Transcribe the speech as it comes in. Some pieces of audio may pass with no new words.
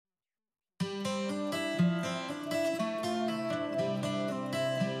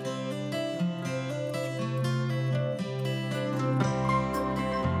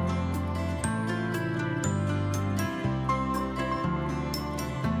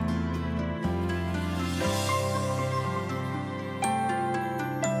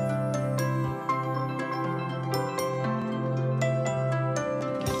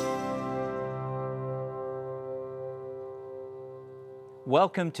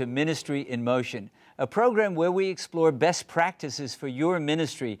Welcome to Ministry in Motion, a program where we explore best practices for your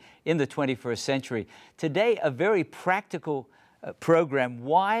ministry in the 21st century. Today, a very practical program,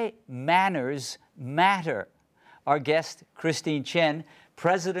 Why Manners Matter. Our guest, Christine Chen,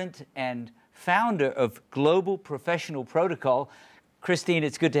 President and founder of Global Professional Protocol. Christine,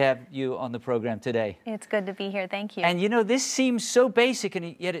 it's good to have you on the program today. It's good to be here. Thank you. And you know, this seems so basic,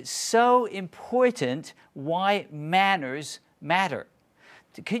 and yet it's so important why manners matter.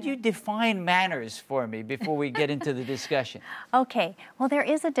 Could you define manners for me before we get into the discussion? Okay. Well, there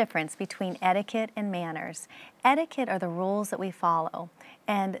is a difference between etiquette and manners. Etiquette are the rules that we follow,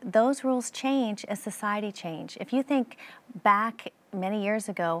 and those rules change as society changes. If you think back many years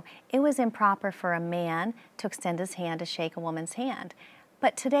ago, it was improper for a man to extend his hand to shake a woman's hand.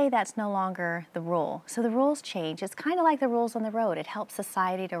 But today, that's no longer the rule. So the rules change. It's kind of like the rules on the road. It helps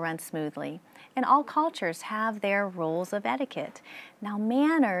society to run smoothly. And all cultures have their rules of etiquette. Now,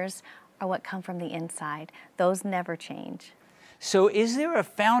 manners are what come from the inside. Those never change. So is there a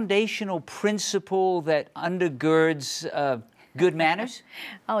foundational principle that undergirds good manners?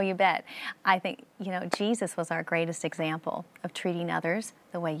 Oh, you bet. I think, Jesus was our greatest example of treating others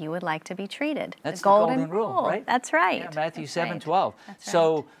the way you would like to be treated. That's the golden rule, right? That's right. Yeah, Matthew That's 7:12.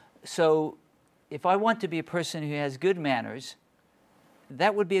 Right. So if I want to be a person who has good manners,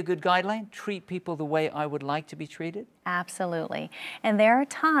 that would be a good guideline? Treat people the way I would like to be treated? Absolutely. And there are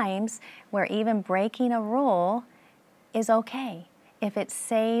times where even breaking a rule is okay if it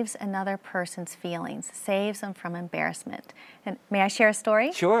saves another person's feelings, saves them from embarrassment. And may I share a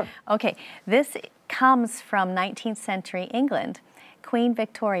story? Sure. Okay, this comes from 19th century England. Queen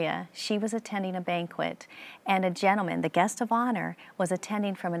Victoria, she was attending a banquet, and a gentleman, the guest of honor, was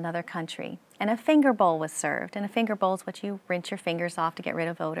attending from another country. And a finger bowl was served, and a finger bowl is what you rinse your fingers off to get rid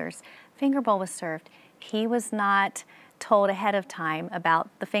of odors. Finger bowl was served. He was not told ahead of time about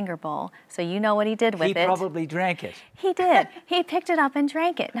the finger bowl, so you know what he did with it. He probably drank it. He did. He picked it up and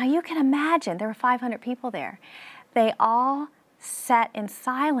drank it. Now you can imagine, there were 500 people there. They all sat in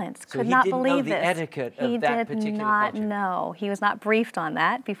silence, could not believe this. So he didn't know the etiquette of that particular culture. He did not know. He was not briefed on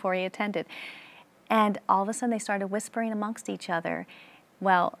that before he attended. And all of a sudden they started whispering amongst each other.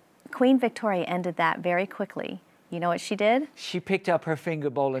 Well, Queen Victoria ended that very quickly. You know what she did? She picked up her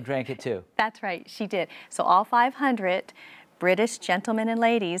finger bowl and drank it too. That's right, she did. So all 500 British gentlemen and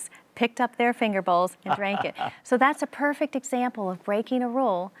ladies picked up their finger bowls and drank it. So that's a perfect example of breaking a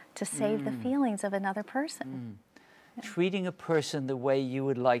rule to save the feelings of another person. Treating a person the way you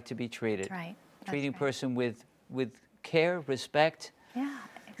would like to be treated. That's right. Treating a person with care, respect. Yeah,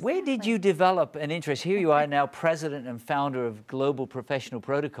 exactly. Where did you develop an interest? Here you are now, president and founder of Global Professional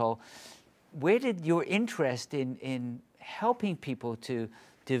Protocol. Where did your interest in helping people to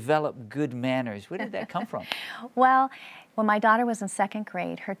develop good manners, where did that come from? Well, when my daughter was in second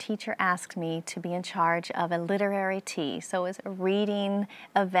grade, her teacher asked me to be in charge of a literary tea. So it was a reading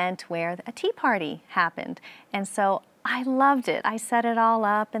event where a tea party happened. And so I loved it. I set it all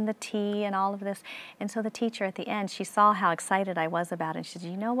up and the tea and all of this. And so the teacher at the end, she saw how excited I was about it. And she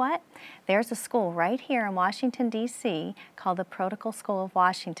said, you know what? There's a school right here in Washington, D.C. called the Protocol School of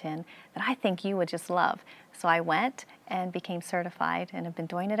Washington that I think you would just love. So I went and became certified and have been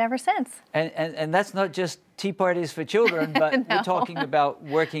doing it ever since. And that's not just tea parties for children, but No. We're talking about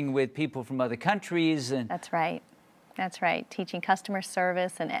working with people from other countries. And That's right. That's right. Teaching customer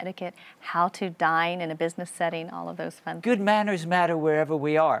service and etiquette, how to dine in a business setting, all of those fun things. Good manners matter wherever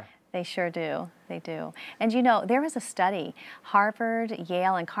we are. They sure do. They do. And there was a study, Harvard,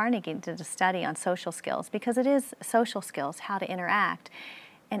 Yale, and Carnegie did a study on social skills, because it is social skills, how to interact.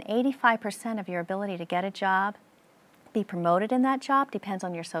 And 85% of your ability to get a job, be promoted in that job, depends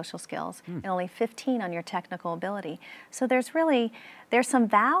on your social skills, and only 15 on your technical ability. So there's some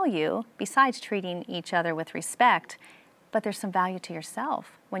value, besides treating each other with respect, but there's some value to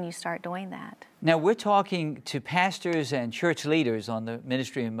yourself when you start doing that. Now, we're talking to pastors and church leaders on the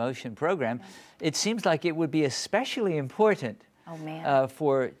Ministry in Motion program. It seems like it would be especially important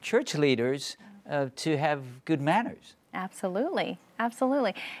for church leaders to have good manners. Absolutely,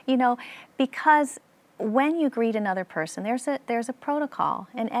 absolutely. Because when you greet another person, there's a protocol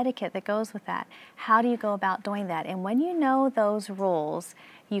and etiquette that goes with that. How do you go about doing that? And when you know those rules,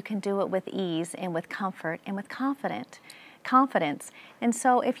 you can do it with ease and with comfort and with confidence. And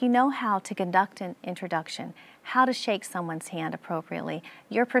so if you know how to conduct an introduction, how to shake someone's hand appropriately,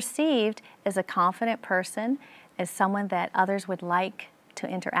 you're perceived as a confident person, as someone that others would like to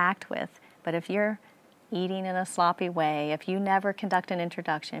interact with. But if you're eating in a sloppy way, if you never conduct an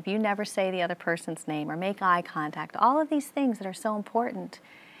introduction, if you never say the other person's name or make eye contact, all of these things that are so important,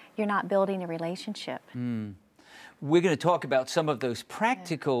 you're not building a relationship. we're going to talk about some of those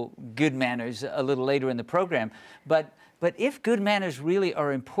practical good manners a little later in the program. But if good manners really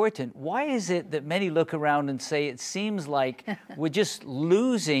are important, why is it that many look around and say it seems like we're just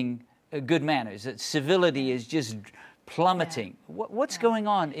losing good manners, that civility is just plummeting? What's going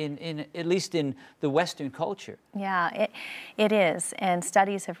on in at least in the Western culture? Yeah, it is, and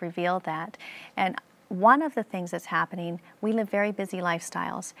studies have revealed that. And one of the things that's happening, we live very busy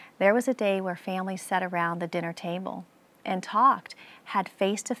lifestyles. There was a day where families sat around the dinner table and talked, had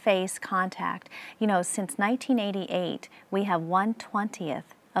face-to-face contact. You know, since 1988, we have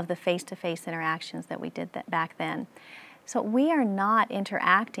 1/20th of the face-to-face interactions that we did back then. So we are not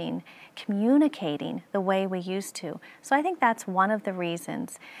interacting, communicating the way we used to. So I think that's one of the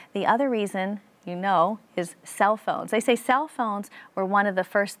reasons. The other reason, you know, is cell phones. They say cell phones were one of the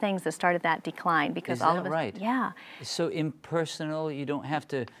first things that started that decline because is all that of us, right? Yeah. It's so impersonal, you don't have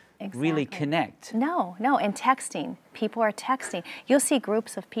to Exactly. really connect. No, and texting. People are texting. You'll see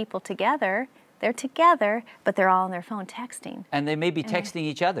groups of people together. They're together, but they're all on their phone texting. And they may be texting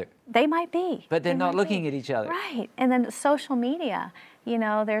each other. They might be. But they're not looking at each other. Right. And then social media, you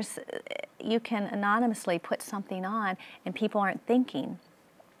know, you can anonymously put something on and people aren't thinking.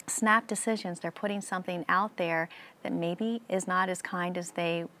 Snap decisions, they're putting something out there that maybe is not as kind as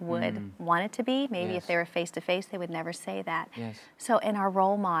they would want it to be. Maybe if they were face-to-face, they would never say that. Yes. So in our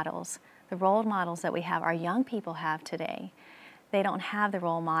role models, the role models that we have, our young people have today, they don't have the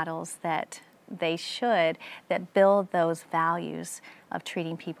role models that they should, that build those values of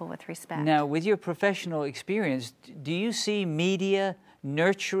treating people with respect. Now, with your professional experience, do you see media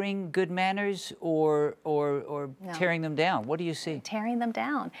nurturing good manners or No. tearing them down? What do you see? Tearing them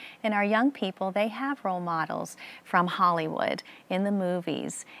down. And our young people, they have role models from Hollywood, in the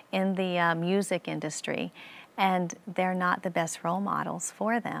movies, in the music industry, and they're not the best role models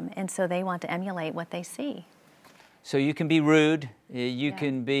for them. And so they want to emulate what they see. So you can be rude, you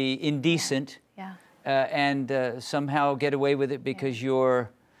can be indecent, Yeah. and somehow get away with it because your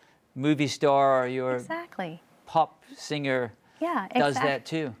movie star or your Exactly. pop singer Yeah, does exactly. that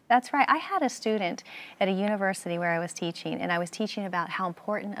too. That's right. I had a student at a university where I was teaching, and I was teaching about how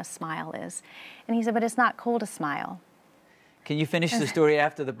important a smile is. And he said, but it's not cool to smile. Can you finish the story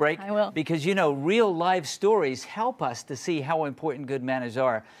after the break? I will. Because, you know, real live stories help us to see how important good manners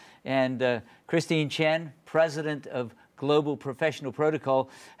are. And Christine Chen, president of Global Professional Protocol,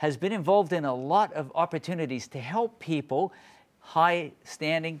 has been involved in a lot of opportunities to help people, high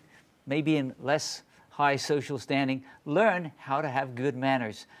standing, maybe in less high social standing, learn how to have good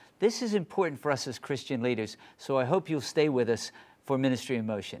manners. This is important for us as Christian leaders, so I hope you'll stay with us for Ministry in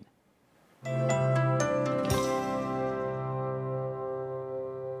Motion.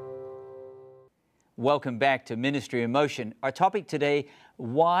 Welcome back to Ministry in Motion. Our topic today,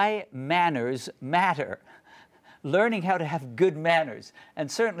 why manners matter. Learning how to have good manners. And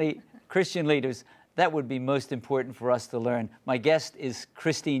certainly, Christian leaders, that would be most important for us to learn. My guest is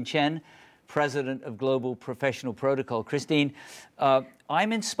Christine Chen, president of Global Professional Protocol. Christine,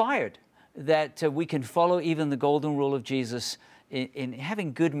 I'm inspired that we can follow even the golden rule of Jesus in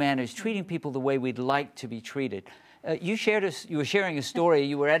having good manners, treating people the way we'd like to be treated. You were sharing a story.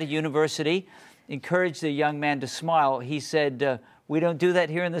 You were at a university, encouraged a young man to smile. He said, we don't do that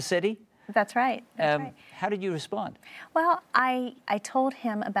here in the city? That's right. That's right. How did you respond? Well, I told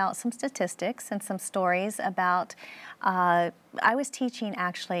him about some statistics and some stories about, I was teaching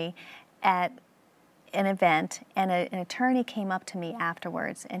actually at an event, and an attorney came up to me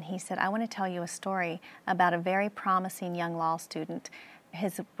afterwards, and he said, I want to tell you a story about a very promising young law student.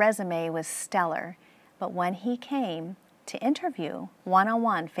 His resume was stellar, but when he came to interview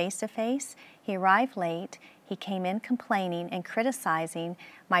one-on-one, face-to-face, he arrived late. He came in complaining and criticizing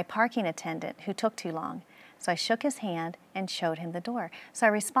my parking attendant who took too long. So I shook his hand and showed him the door. So I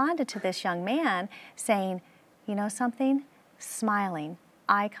responded to this young man saying, you know something? Smiling,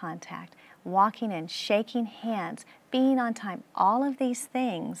 eye contact, walking in, shaking hands, being on time, all of these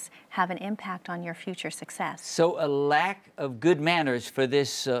things have an impact on your future success. So a lack of good manners for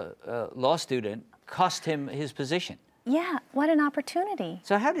this law student cost him his position. Yeah, what an opportunity.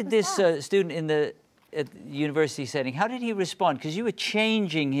 So how did this student at the university setting, how did he respond? Because you were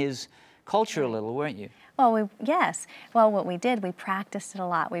changing his culture a little, weren't you? Well, yes. Well, what we did, we practiced it a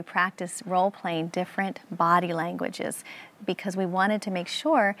lot. We practiced role-playing different body languages because we wanted to make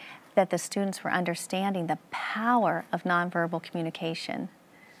sure that the students were understanding the power of nonverbal communication.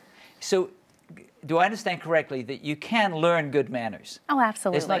 So, do I understand correctly that you can learn good manners? Oh,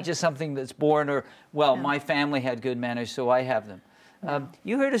 absolutely. It's not just something that's born or, well, my family had good manners, so I have them.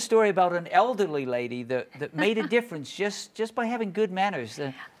 You heard a story about an elderly lady that made a difference just by having good manners.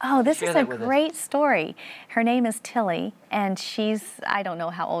 Oh, this share is a that with us. great story. Her name is Tilly, and I don't know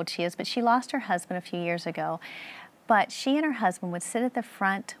how old she is, but she lost her husband a few years ago. But she and her husband would sit at the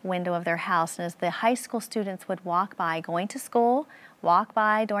front window of their house, and as the high school students would walk by going to school, walk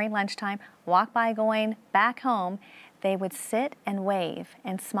by during lunchtime, walk by going back home, they would sit and wave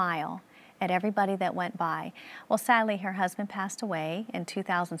and smile at everybody that went by. Well, sadly, her husband passed away in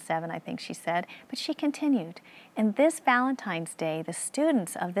 2007, I think she said, but she continued. And this Valentine's Day, the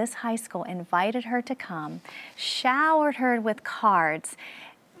students of this high school invited her to come, showered her with cards,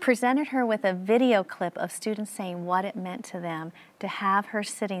 presented her with a video clip of students saying what it meant to them to have her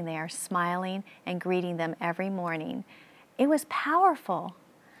sitting there smiling and greeting them every morning. It was powerful.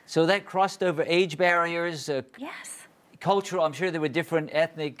 So that crossed over age barriers, Yes. cultural. I'm sure there were different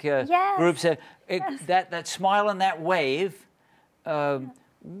ethnic Yes. groups. Yes. That smile and that wave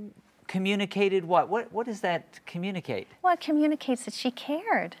communicated what? What does that communicate? Well, it communicates that she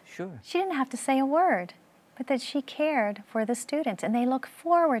cared. Sure. She didn't have to say a word, but that she cared for the students, and they look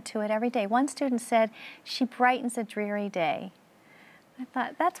forward to it every day. One student said, she brightens a dreary day. I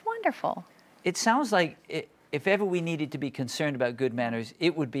thought, that's wonderful. It sounds like if ever we needed to be concerned about good manners,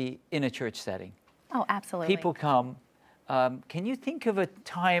 it would be in a church setting. Oh, absolutely. People come. Can you think of a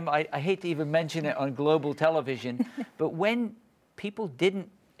time, I hate to even mention it on global television, but when people didn't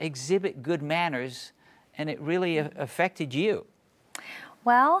exhibit good manners and it really affected you?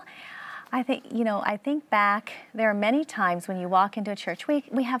 Well, I think back, there are many times when you walk into a church,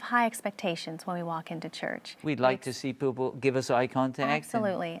 we have high expectations when we walk into church. We'd like to see people give us eye contact.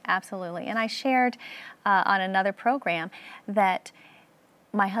 Absolutely, absolutely. And I shared on another program that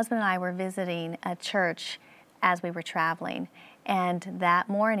my husband and I were visiting a church as we were traveling. And that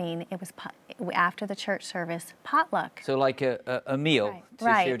morning, it was after the church service, potluck. So like a meal to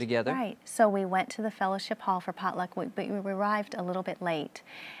share together? Right. So we went to the fellowship hall for potluck, but we arrived a little bit late,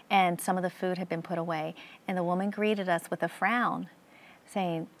 and some of the food had been put away. And the woman greeted us with a frown,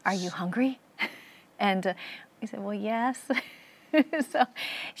 saying, "Are you hungry?" And we said, "Well, yes." So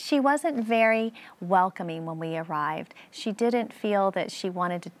she wasn't very welcoming when we arrived. She didn't feel that she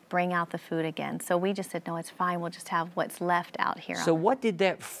wanted to bring out the food again. So we just said, no, it's fine. We'll just have what's left out here. So what did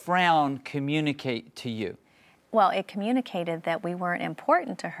that frown communicate to you? Well, it communicated that we weren't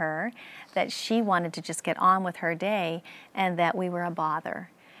important to her, that she wanted to just get on with her day, and that we were a bother.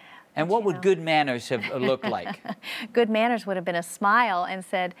 And what would good manners have looked like? Good manners would have been a smile and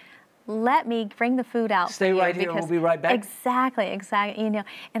said, let me bring the food out Stay for you. right here and we'll be right back. Exactly. And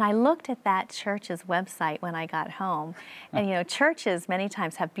I looked at that church's website when I got home. And churches many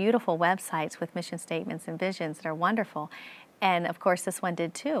times have beautiful websites with mission statements and visions that are wonderful. And of course this one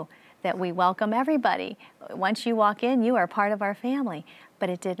did too, that we welcome everybody. Once you walk in, you are part of our family. But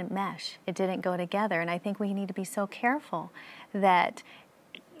it didn't mesh. It didn't go together. And I think we need to be so careful that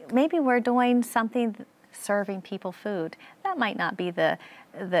maybe we're doing something, serving people food. That might not be the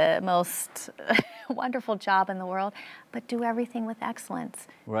most wonderful job in the world, but do everything with excellence.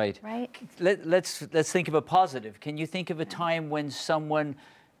 Right. Right? Let's think of a positive. Can you think of a time when someone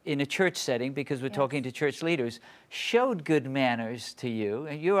in a church setting, because we're talking to church leaders, showed good manners to you?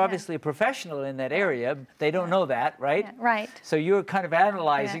 And you're obviously a professional in that area. They don't know that, right? Yeah, right. So you're kind of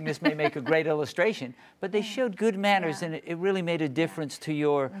analyzing, this may make a great illustration, but they showed good manners and it really made a difference to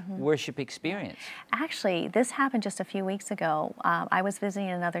your worship experience. Actually, this happened just a few weeks ago. I was visiting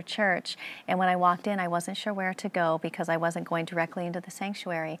another church, and when I walked in, I wasn't sure where to go because I wasn't going directly into the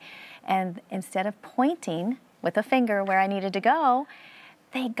sanctuary. And instead of pointing with a finger where I needed to go,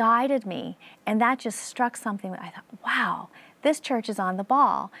 they guided me, and that just struck something. I thought, wow, this church is on the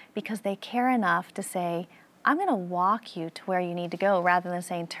ball because they care enough to say, I'm going to walk you to where you need to go, rather than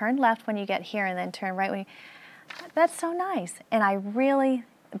saying, turn left when you get here and then turn right when you... That's so nice. And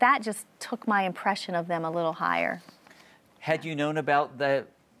that just took my impression of them a little higher. Had you known about the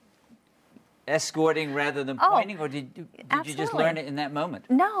escorting rather than pointing, or did you just learn it in that moment?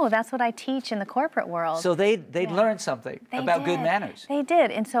 No, that's what I teach in the corporate world. So they'd learned something about good manners. They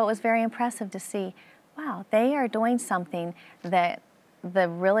did, and so it was very impressive to see, wow, they are doing something that the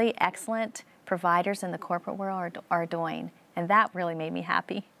really excellent providers in the corporate world are doing, and that really made me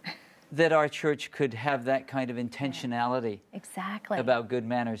happy. That our church could have that kind of intentionality about good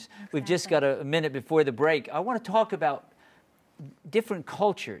manners. We've just got a minute before the break. I want to talk about different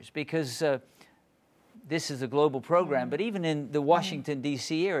cultures, because this is a global program, but even in the Washington,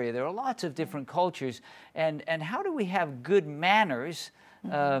 D.C. area, there are lots of different cultures. And how do we have good manners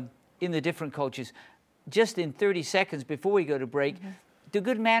in the different cultures? Just in 30 seconds before we go to break, do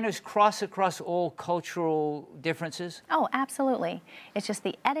good manners cross across all cultural differences? Oh, absolutely. It's just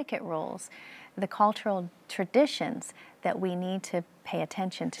the etiquette rules, the cultural traditions that we need to pay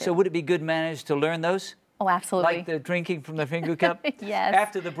attention to. So would it be good manners to learn those? Oh, absolutely. Like the drinking from the finger cup? Yes.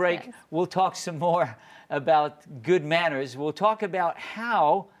 After the break, Yes. we'll talk some more about good manners. We'll talk about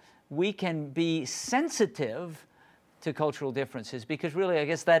how we can be sensitive to cultural differences, because really, I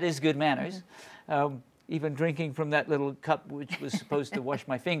guess that is good manners. Even drinking from that little cup, which was supposed to wash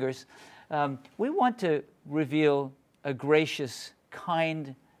my fingers. We want to reveal a gracious,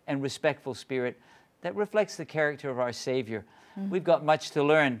 kind, and respectful spirit that reflects the character of our Savior. We've got much to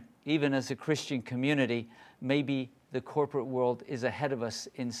learn, even as a Christian community. Maybe the corporate world is ahead of us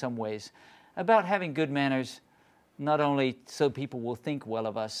in some ways, about having good manners, not only so people will think well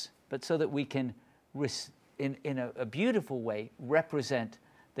of us, but so that we can, in a beautiful way, represent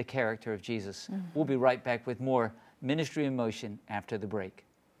the character of Jesus. We'll be right back with more Ministry in Motion after the break.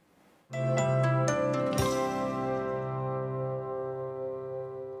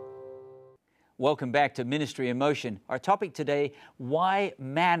 Welcome back to Ministry in Motion. Our topic today, why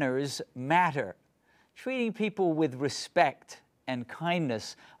manners matter. Treating people with respect and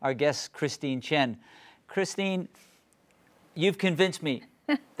kindness. Our guest, Christine Chen. Christine, you've convinced me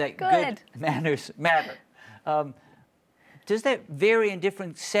that good manners matter. Does that vary in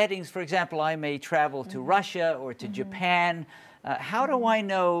different settings? For example, I may travel to Russia or to Japan. How do I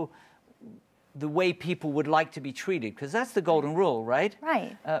know the way people would like to be treated? Because that's the golden rule, right?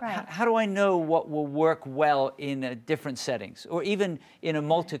 Right, right. How do I know what will work well in different settings, or even in a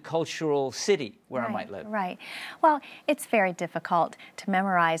multicultural city where I might live? Right. Well, it's very difficult to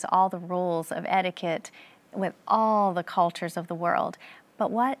memorize all the rules of etiquette with all the cultures of the world. But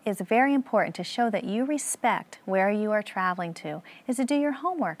what is very important to show that you respect where you are traveling to is to do your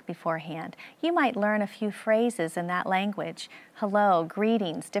homework beforehand. You might learn a few phrases in that language. Hello,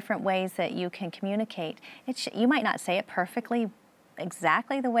 greetings, different ways that you can communicate. You might not say it perfectly,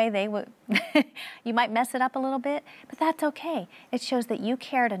 exactly the way they would. You might mess it up a little bit, but that's okay. It shows that you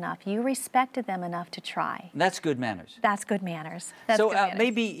cared enough, you respected them enough to try. That's good manners. That's good manners. That's so good manners.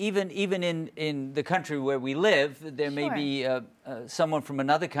 Maybe even in the country where we live, there may be someone from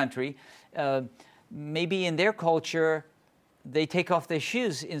another country. Maybe in their culture, they take off their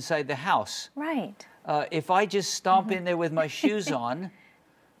shoes inside the house. Right. If I just stomp in there with my shoes on,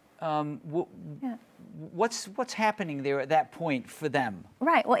 what's happening there at that point for them?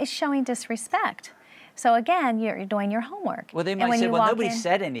 Right. Well, it's showing disrespect. So again, you're doing your homework. Well, they might say, well, nobody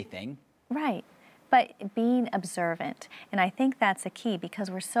said anything. Right. But being observant. And I think that's a key, because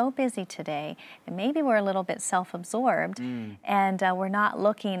we're so busy today, and maybe we're a little bit self-absorbed, and we're not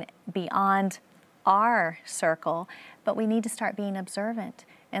looking beyond our circle, but we need to start being observant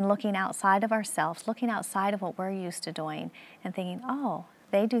and looking outside of ourselves, looking outside of what we're used to doing, and thinking, oh,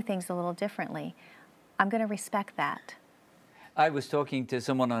 they do things a little differently. I'm going to respect that. I was talking to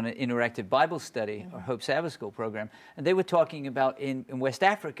someone on an interactive Bible study, or Hope Sabbath School program, and they were talking about in West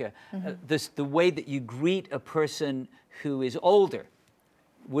Africa, the way that you greet a person who is older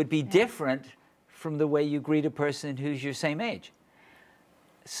would be different from the way you greet a person who's your same age.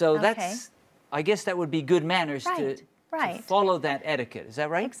 So I guess that would be good manners to follow that etiquette. Is that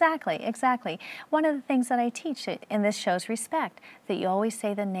right? Exactly, exactly. One of the things that I teach in this shows respect, that you always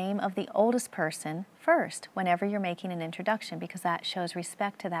say the name of the oldest person first whenever you're making an introduction, because that shows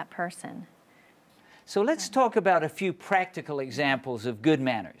respect to that person. So let's talk about a few practical examples of good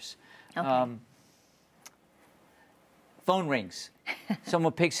manners. Okay. Phone rings.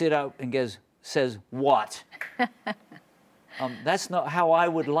 Someone picks it up and says, "What?" That's not how I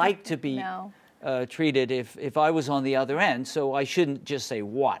would like to be treated if I was on the other end, so I shouldn't just say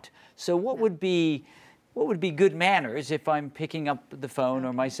 "what." So what would be good manners if I'm picking up the phone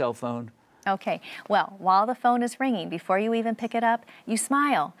or my cell phone? Okay, well, while the phone is ringing, before you even pick it up, you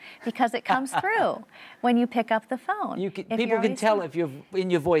smile, because it comes through when you pick up the phone. People can tell if you're in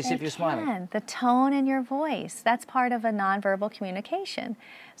your voice if you're smiling. The tone in your voice, that's part of a nonverbal communication.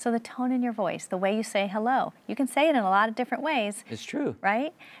 So the tone in your voice, the way you say hello, you can say it in a lot of different ways. It's true.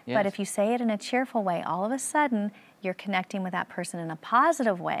 Right? Yes. But if you say it in a cheerful way, all of a sudden, you're connecting with that person in a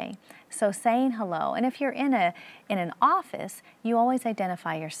positive way. So saying hello, and if you're in an office, you always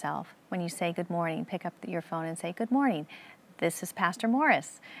identify yourself. When you say good morning, pick up your phone and say, "Good morning, this is Pastor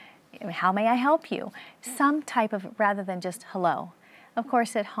Morris. How may I help you?" Some type of, rather than just hello. Of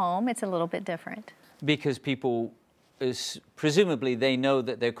course, at home, it's a little bit different. Because people, presumably, they know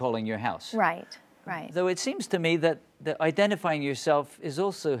that they're calling your house. Right, right. Though it seems to me that identifying yourself is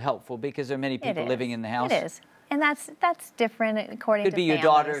also helpful, because there are many people living in the house. It is. And that's different according Could to be your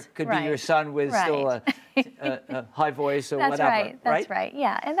families. daughter, could be Right. your son with Right. still a high voice or That's whatever. right. That's right.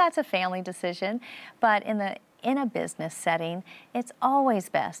 Yeah, and that's a family decision. But in a business setting, it's always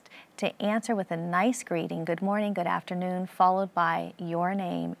best to answer with a nice greeting, good morning, good afternoon, followed by your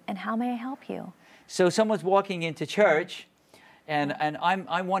name and how may I help you? So someone's walking into church, and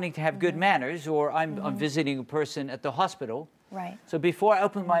I'm wanting to have good manners, or I'm visiting a person at the hospital. Right. So before I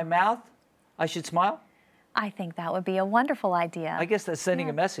open my mouth, I should smile? I think that would be a wonderful idea. I guess that's sending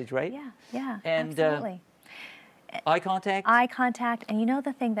Yeah. a message, right? Yeah, yeah, And, absolutely. Eye contact? Eye contact, and you know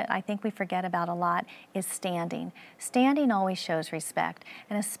the thing that I think we forget about a lot is standing. Standing always shows respect,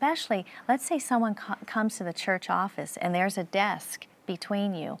 and especially, let's say someone comes to the church office and there's a desk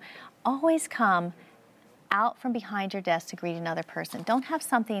between you. Always come out from behind your desk to greet another person. Don't have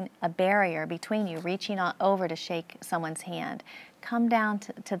something, a barrier between you, reaching over to shake someone's hand. Come down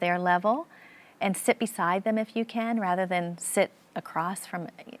to their level and sit beside them if you can, rather than sit across from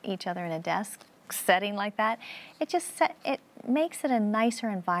each other in a desk setting like that. It makes it a nicer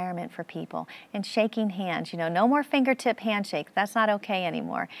environment for people. And shaking hands, you know, no more fingertip handshake. That's not okay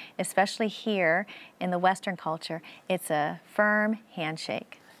anymore. Especially here in the Western culture, it's a firm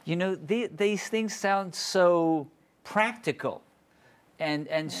handshake. You know, these things sound so practical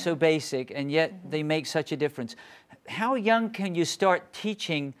and so basic, and yet they make such a difference. How young can you start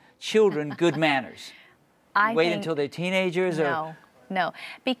teaching children good manners? Wait until they're teenagers? No,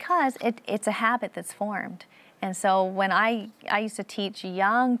 because it's a habit that's formed. And so when I used to teach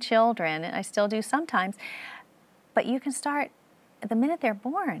young children, and I still do sometimes, but you can start the minute they're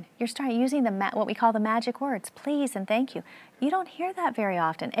born. You start using what we call the magic words, please and thank you. You don't hear that very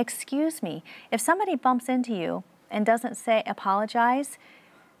often. Excuse me. If somebody bumps into you and doesn't apologize,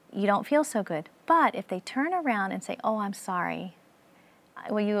 you don't feel so good. But if they turn around and say, oh, I'm sorry,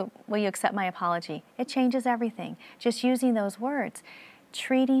 will you accept my apology? It changes everything. Just using those words,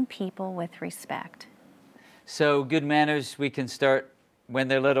 treating people with respect. So good manners, we can start when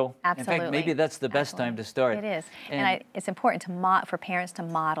they're little. Absolutely. In fact, maybe that's the best time to start. It is. And it's important for parents to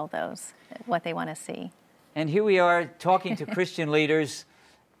model what they want to see. And here we are talking to Christian leaders.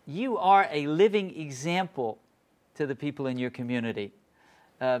 You are a living example to the people in your community.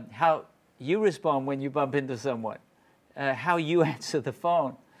 How you respond when you bump into someone. How you answer the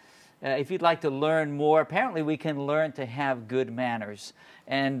phone. If you'd like to learn more, apparently we can learn to have good manners.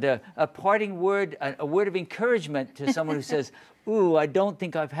 And a parting word, a word of encouragement to someone who says, ooh, I don't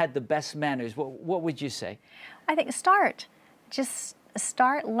think I've had the best manners. What would you say? I think just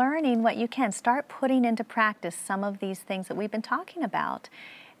start learning what you can. Start putting into practice some of these things that we've been talking about.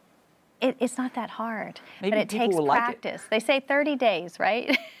 It's not that hard, Maybe but it takes practice. They say 30 days,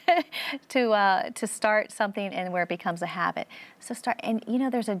 right, to start something and where it becomes a habit. So start, and you know,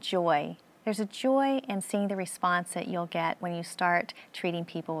 there's a joy. There's a joy in seeing the response that you'll get when you start treating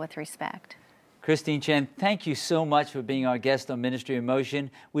people with respect. Christine Chen, thank you so much for being our guest on Ministry in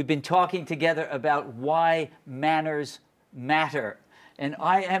Motion. We've been talking together about why manners matter. And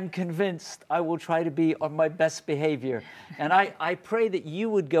I am convinced I will try to be on my best behavior. And I pray that you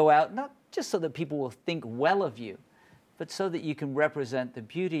would go out, not just so that people will think well of you, but so that you can represent the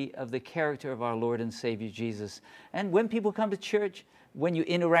beauty of the character of our Lord and Savior Jesus. And when people come to church, when you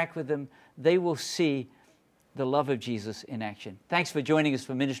interact with them, they will see the love of Jesus in action. Thanks for joining us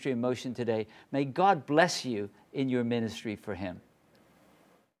for Ministry in Motion today. May God bless you in your ministry for Him.